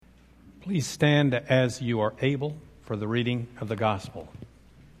Please stand as you are able for the reading of the Gospel.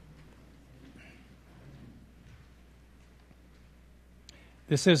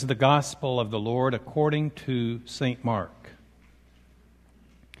 This is the Gospel of the Lord according to St. Mark.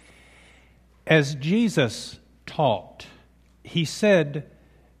 As Jesus taught, he said,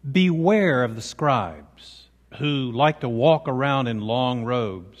 "Beware of the scribes who like to walk around in long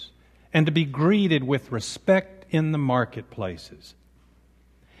robes and to be greeted with respect in the marketplaces,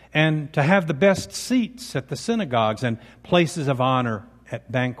 and to have the best seats at the synagogues and places of honor at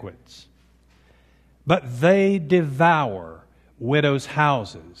banquets. But they devour widows'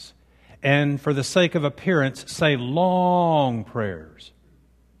 houses, and for the sake of appearance say long prayers.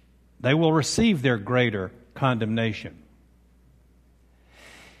 They will receive their greater condemnation."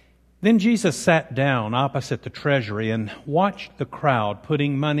 Then Jesus sat down opposite the treasury and watched the crowd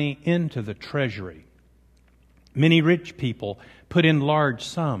putting money into the treasury. Many rich people put in large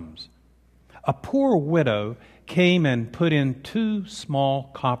sums. A poor widow came and put in 2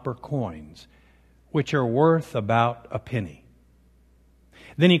 small copper coins, which are worth about a penny.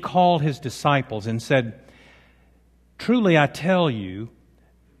 Then he called his disciples and said, "Truly I tell you,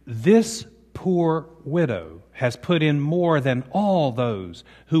 this poor widow has put in more than all those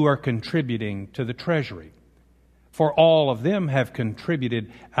who are contributing to the treasury. For all of them have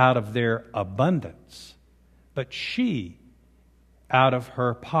contributed out of their abundance. But she, out of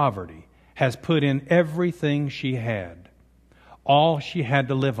her poverty, has put in everything she had, all she had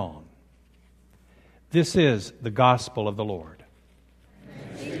to live on." This is the gospel of the Lord.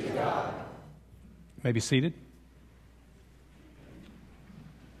 Thanks be to God. You may be seated.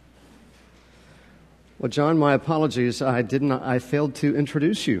 Well, John, my apologies. I failed to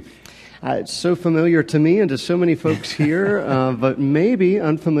introduce you. It's so familiar to me and to so many folks here, but maybe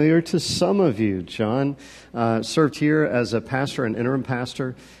unfamiliar to some of you. John served here as a pastor, an interim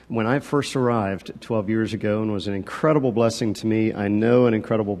pastor, when I first arrived 12 years ago, and was an incredible blessing to me. I know an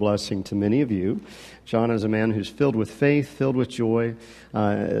incredible blessing to many of you. John is a man who's filled with faith, filled with joy.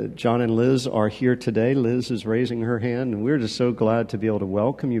 John and Liz are here today. Liz is raising her hand, and we're just so glad to be able to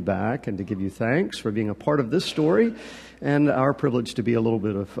welcome you back and to give you thanks for being a part of this story, and our privilege to be a little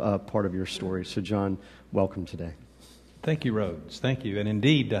bit of part of your story. So, John, welcome today. Thank you, Rhodes. Thank you. And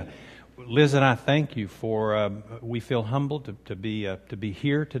indeed, Liz and I thank you for, we feel humbled to be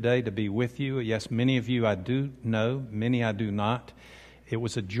here today, to be with you. Yes, many of you I do know, many I do not. It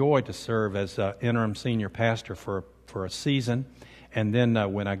was a joy to serve as interim senior pastor for a season. And then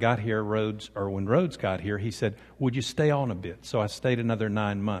when I got here, when Rhodes got here, he said, "Would you stay on a bit?" So I stayed another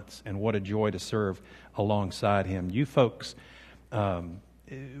 9 months, and what a joy to serve alongside him. You folks,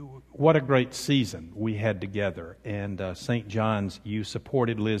 what a great season we had together. And St. John's, you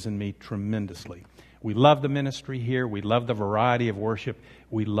supported Liz and me tremendously. We love the ministry here. We love the variety of worship.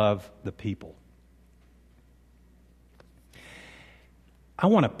 We love the people. I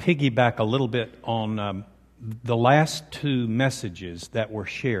want to piggyback a little bit on the last 2 messages that were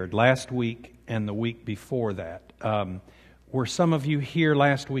shared last week and the week before that. Were some of you here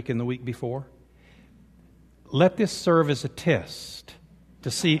last week and the week before? Let this serve as a test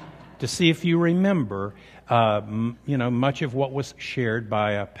to see if you remember, much of what was shared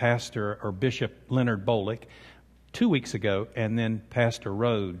by Pastor or Bishop Leonard Bolick 2 weeks ago, and then Pastor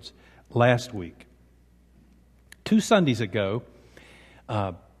Rhodes last week. 2 Sundays ago,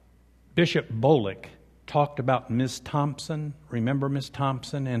 Bishop Bolick talked about Ms. Thompson. Remember Ms.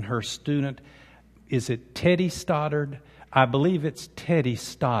 Thompson and her student? Is it Teddy Stoddard? I believe it's Teddy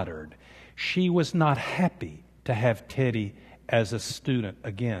Stoddard. She was not happy to have Teddy as a student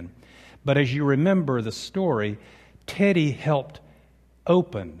again. But as you remember the story, Teddy helped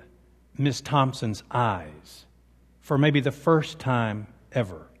open Ms. Thompson's eyes for maybe the first time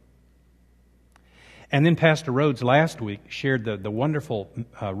ever. And then Pastor Rhodes last week shared the wonderful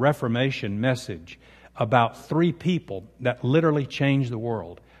Reformation message about 3 people that literally changed the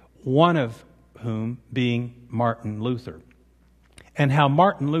world, one of whom being Martin Luther, and how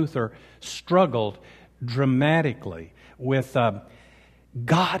Martin Luther struggled dramatically with,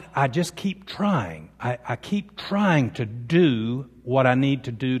 God, I just keep trying. I keep trying to do what I need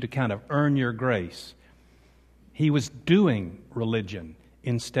to do to kind of earn your grace. He was doing religion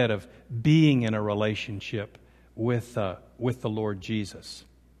instead of being in a relationship with the Lord Jesus.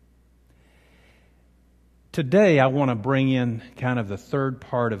 Today, I want to bring in kind of the third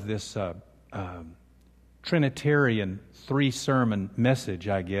part of this Trinitarian 3-sermon message,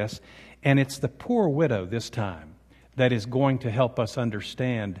 I guess, and it's the poor widow this time that is going to help us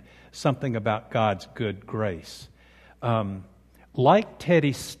understand something about God's good grace. Like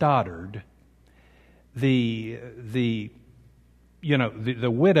Teddy Stoddard, the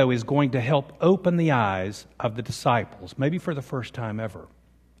the widow is going to help open the eyes of the disciples, maybe for the first time ever.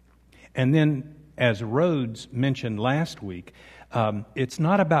 And then, as Rhodes mentioned last week, it's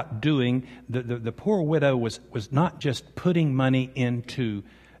not about doing, the poor widow was not just putting money into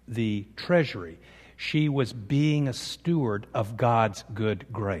the treasury. She was being a steward of God's good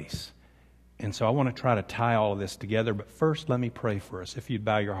grace. And so I want to try to tie all of this together, but first let me pray for us. If you'd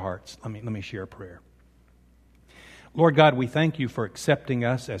bow your hearts, let me share a prayer. Lord God, we thank you for accepting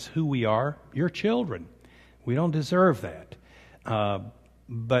us as who we are, your children. We don't deserve that,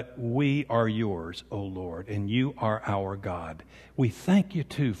 but we are yours, O Lord, and you are our God. We thank you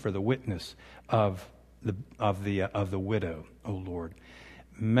too for the witness of the widow, O Lord.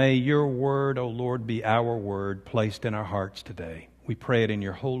 May your word, O Lord, be our word placed in our hearts today. We pray it in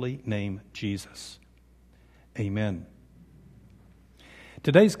your holy name, Jesus. Amen.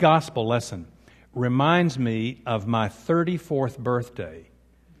 Today's gospel lesson reminds me of my 34th birthday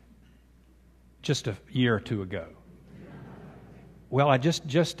just a year or two ago. Well, I just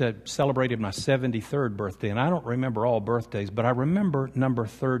celebrated my 73rd birthday, and I don't remember all birthdays, but I remember number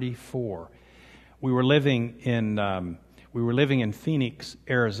 34. We were living in Phoenix,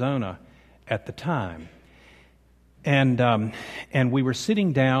 Arizona at the time. And we were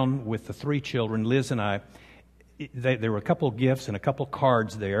sitting down with the three children, Liz and I. There were a couple of gifts and a couple of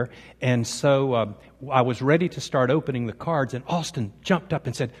cards there. And so I was ready to start opening the cards, and Austin jumped up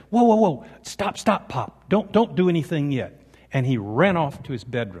and said, Whoa, stop, Pop. Don't do anything yet. And he ran off to his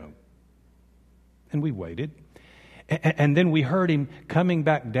bedroom. And we waited. And then we heard him coming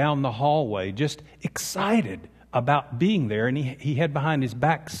back down the hallway, just excited about being there, and he had behind his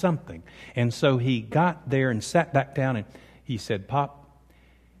back something. And so he got there and sat back down, and he said, Pop,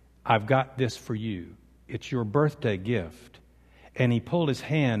 I've got this for you. It's your birthday gift. And he pulled his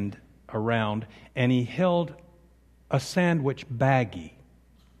hand around, and he held a sandwich baggie.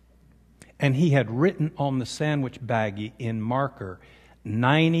 And he had written on the sandwich baggie in marker,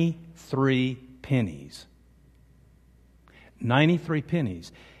 93 pennies. 93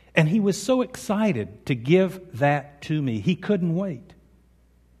 pennies. And he was so excited to give that to me. He couldn't wait.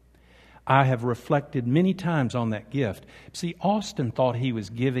 I have reflected many times on that gift. See, Austin thought he was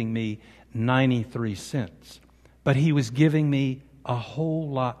giving me 93 cents, but he was giving me a whole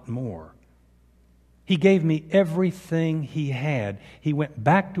lot more. He gave me everything he had. He went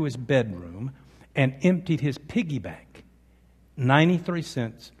back to his bedroom and emptied his piggy bank. 93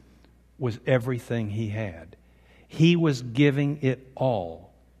 cents was everything he had. He was giving it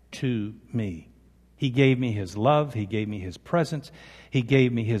all to me. He gave me his love. He gave me his presence. He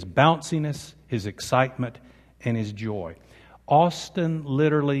gave me his bounciness, his excitement, and his joy. Austin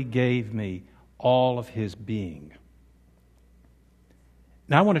literally gave me all of his being.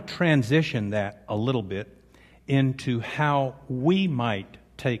 Now I want to transition that a little bit into how we might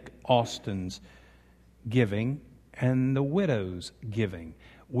take Austin's giving and the widow's giving.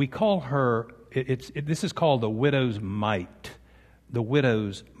 We call her, this is called the widow's mite. The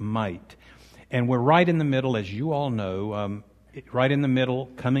widow's mite. And we're right in the middle, as you all know, right in the middle,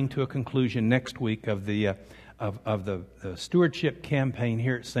 coming to a conclusion next week of the stewardship campaign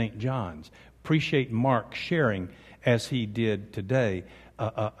here at St. John's. Appreciate Mark sharing, as he did today,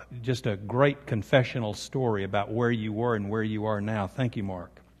 just a great confessional story about where you were and where you are now. Thank you,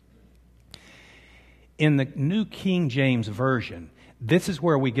 Mark. In the New King James Version, this is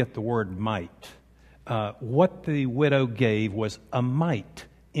where we get the word mite. What the widow gave was a mite,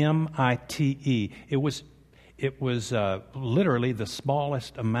 M-I-T-E. It was literally the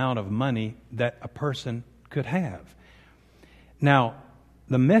smallest amount of money that a person could have. Now,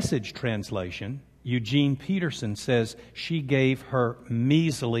 the Message translation, Eugene Peterson, says she gave her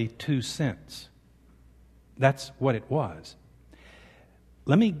measly 2 cents. That's what it was.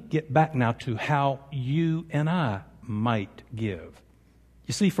 Let me get back now to how you and I might give.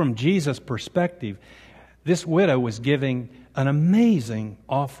 You see, from Jesus' perspective, this widow was giving an amazing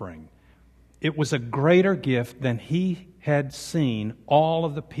offering. It was a greater gift than he had seen all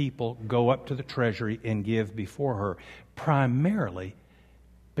of the people go up to the treasury and give before her, primarily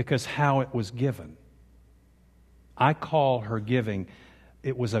because how it was given. I call her giving,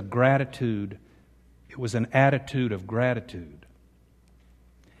 it was a gratitude, it was an attitude of gratitude.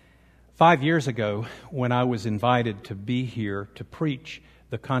 5 years ago, when I was invited to be here to preach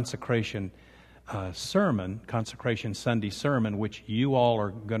the consecration sermon, Consecration Sunday sermon, which you all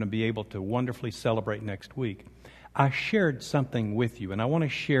are going to be able to wonderfully celebrate next week, I shared something with you, and I want to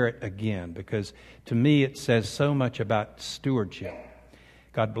share it again because to me it says so much about stewardship.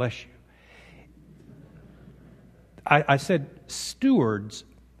 God bless you. I said stewards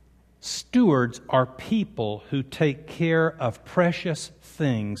Stewards are people who take care of precious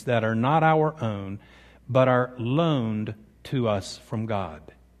things that are not our own, but are loaned to us from God.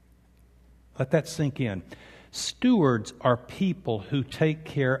 Let that sink in. Stewards are people who take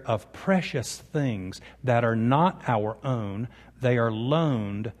care of precious things that are not our own. They are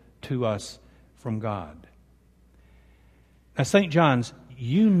loaned to us from God. Now, St. John's,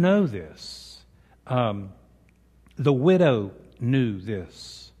 you know this. The widow knew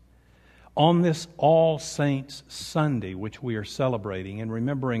this. On this All Saints Sunday, which we are celebrating and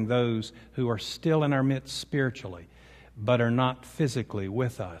remembering those who are still in our midst spiritually, but are not physically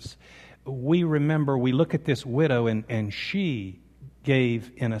with us, we remember, we look at this widow, and she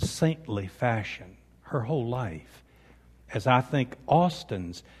gave in a saintly fashion her whole life, as I think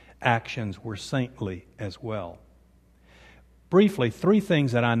Austin's actions were saintly as well. Briefly, 3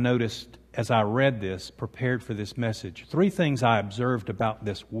 things that I noticed as I read this, prepared for this message. 3 things I observed about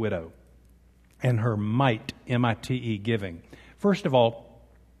this widow and her mite, M-I-T-E, giving. First of all,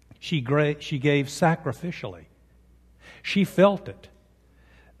 she gave sacrificially. She felt it.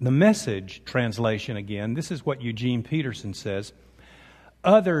 The Message translation again, this is what Eugene Peterson says.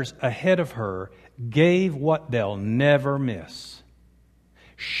 Others ahead of her gave what they'll never miss.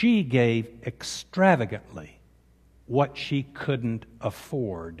 She gave extravagantly what she couldn't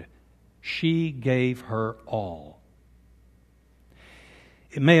afford. She gave her all.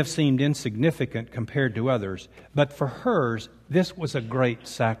 It may have seemed insignificant compared to others, but for hers, this was a great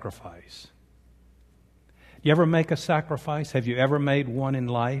sacrifice. You ever make a sacrifice? Have you ever made one in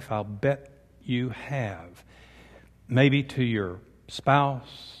life? I'll bet you have. Maybe to your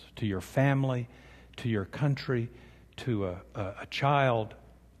spouse, to your family, to your country, to a child,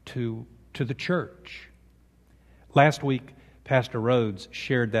 to the church. Last week, Pastor Rhodes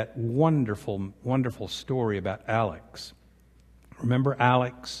shared that wonderful, wonderful story about Alex. Remember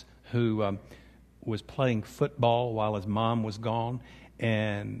Alex, who was playing football while his mom was gone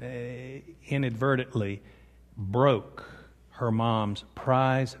and inadvertently broke her mom's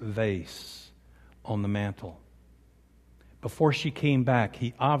prize vase on the mantle. Before she came back,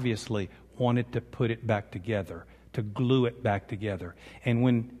 he obviously wanted to put it back together, to glue it back together. And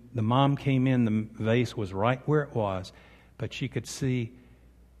when the mom came in, the vase was right where it was, but she could see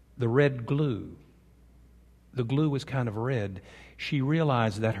the red glue. The glue was kind of red. She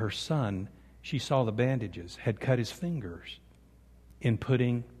realized that her son, she saw the bandages, had cut his fingers in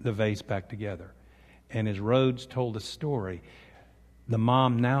putting the vase back together. And as Rhodes told the story, the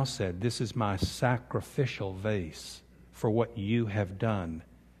mom now said, "This is my sacrificial vase for what you have done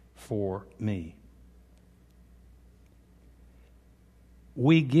for me."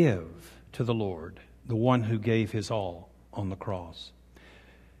 We give to the Lord, the one who gave his all on the cross.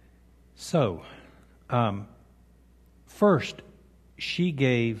 So, first, she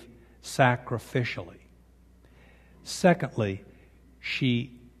gave sacrificially. Secondly,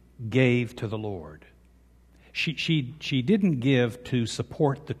 she gave to the Lord. She didn't give to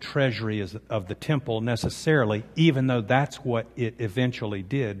support the treasury of the temple necessarily, even though that's what it eventually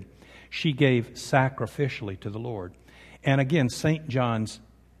did. She gave sacrificially to the Lord. And again, St. John's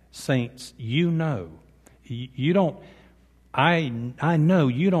saints, you know, you don't, I know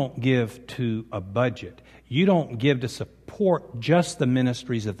you don't give to a budget. You don't give to support just the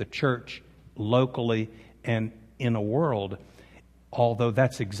ministries of the church locally and in a world, although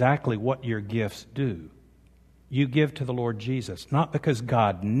that's exactly what your gifts do. You give to the Lord Jesus, not because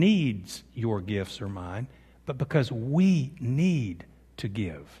God needs your gifts or mine, but because we need to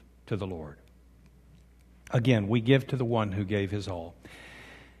give to the Lord. Again, we give to the one who gave his all.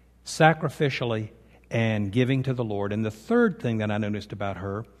 Sacrificially and giving to the Lord. And the third thing that I noticed about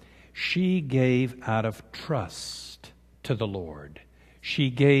her, she gave out of trust to the Lord. She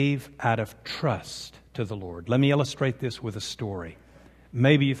gave out of trust to the Lord. Let me illustrate this with a story.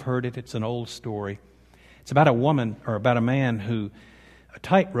 Maybe you've heard it. It's an old story. It's about a woman or about a man who, a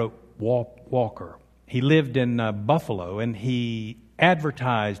tightrope walker. He lived in Buffalo, and he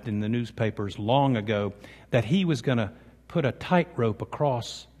advertised in the newspapers long ago that he was going to put a tightrope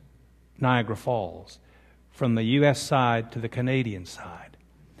across Niagara Falls from the U.S. side to the Canadian side.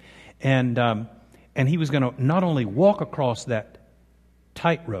 And he was going to not only walk across that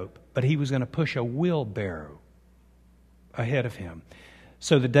tightrope, but he was going to push a wheelbarrow ahead of him.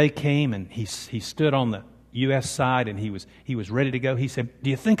 So the day came, and he stood on the U.S. side, and he was ready to go. He said,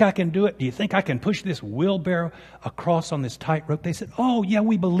 "Do you think I can do it? Do you think I can push this wheelbarrow across on this tightrope?" They said, "Oh, yeah,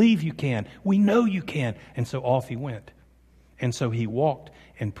 we believe you can. We know you can." And so off he went. And so he walked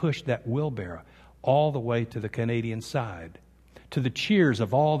and pushed that wheelbarrow all the way to the Canadian side, to the cheers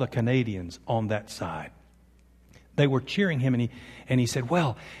of all the Canadians on that side. They were cheering him, and he said,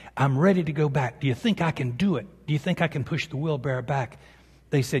 well, I'm ready to go back. Do you think I can do it? Do you think I can push the wheelbarrow back?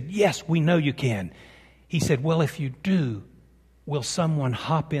 They said, yes, we know you can. He said, well, if you do, will someone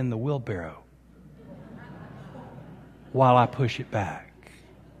hop in the wheelbarrow while I push it back?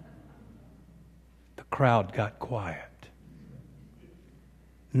 The crowd got quiet.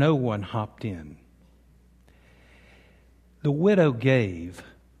 No one hopped in. The widow gave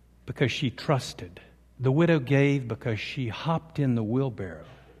because she trusted. The widow gave because she hopped in the wheelbarrow.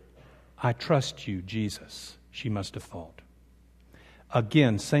 I trust you, Jesus, she must have thought.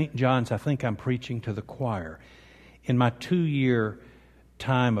 Again, St. John's, I think I'm preaching to the choir. In my 2-year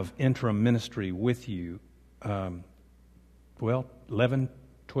time of interim ministry with you, 11,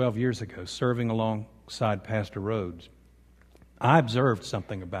 12 years ago, serving alongside Pastor Rhodes, I observed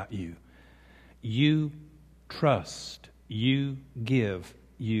something about you. You trust, you give,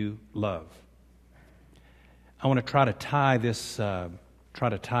 you love. I want to try to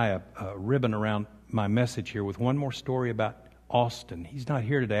tie a ribbon around my message here with one more story about Austin. He's not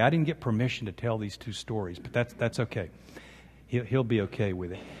here today. I didn't get permission to tell these 2 stories, but that's okay. He'll be okay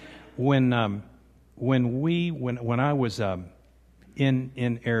with it. When I was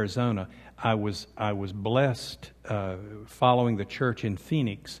in Arizona, I was blessed following the church in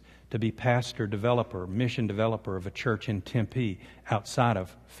Phoenix to be mission developer of a church in Tempe outside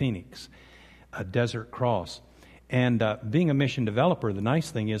of Phoenix, a Desert Cross. And being a mission developer, the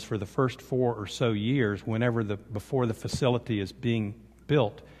nice thing is for the first 4 or so years, before the facility is being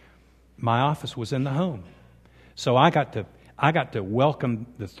built, my office was in the home. So I got to welcome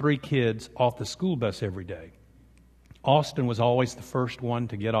the 3 kids off the school bus every day. Austin was always the first one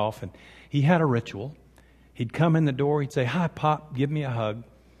to get off, and he had a ritual. He'd come in the door, he'd say, "Hi, Pop, give me a hug."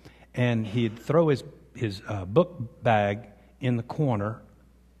 And he'd throw his book bag in the corner,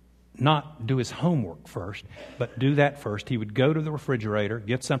 not do his homework first, but do that first. He would go to the refrigerator,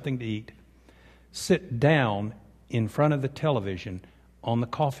 get something to eat, sit down in front of the television on the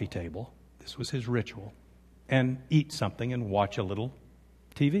coffee table. This was his ritual. And eat something and watch a little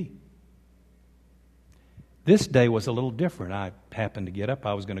TV. This day was a little different. I happened to get up.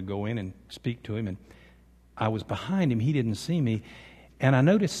 I was going to go in and speak to him, and I was behind him. He didn't see me. And I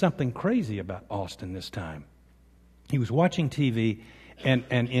noticed something crazy about Austin this time. He was watching TV, and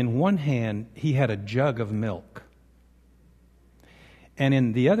in one hand, he had a jug of milk. And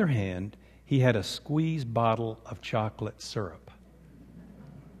in the other hand, he had a squeezed bottle of chocolate syrup.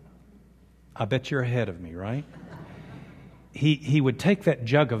 I bet you're ahead of me, right? He would take that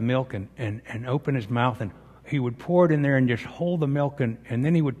jug of milk and open his mouth, and he would pour it in there and just hold the milk, and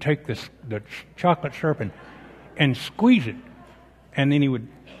then he would take the chocolate syrup and squeeze it. And then he would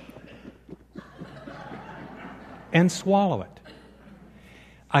and swallow it.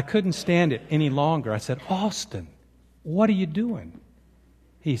 I couldn't stand it any longer. I said, "Austin, what are you doing?"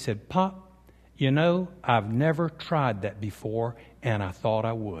 He said, "Pop, you know, I've never tried that before, and I thought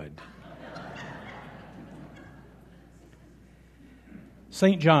I would."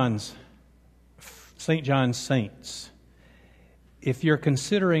 St. John's Saints. If you're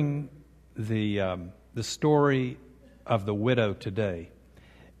considering the story of the widow today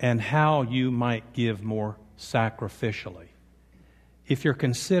and how you might give more sacrificially, if you're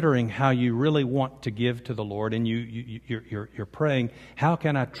considering how you really want to give to the Lord and you're praying, how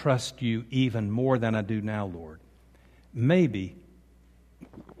can I trust you even more than I do now, Lord? Maybe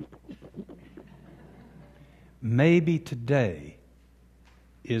today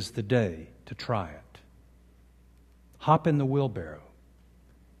is the day to try it. Hop in the wheelbarrow.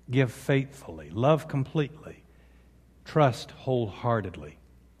 Give faithfully. Love completely. Trust wholeheartedly.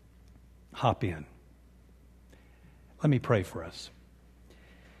 Hop in. Let me pray for us.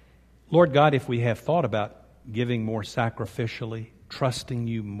 Lord God, if we have thought about giving more sacrificially, trusting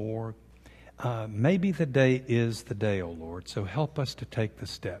you more, maybe the day is the day, O Lord. So help us to take the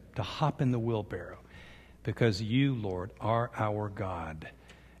step, to hop in the wheelbarrow, because you, Lord, are our God.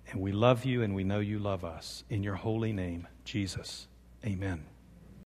 And we love you and we know you love us. In your holy name, Jesus. Amen.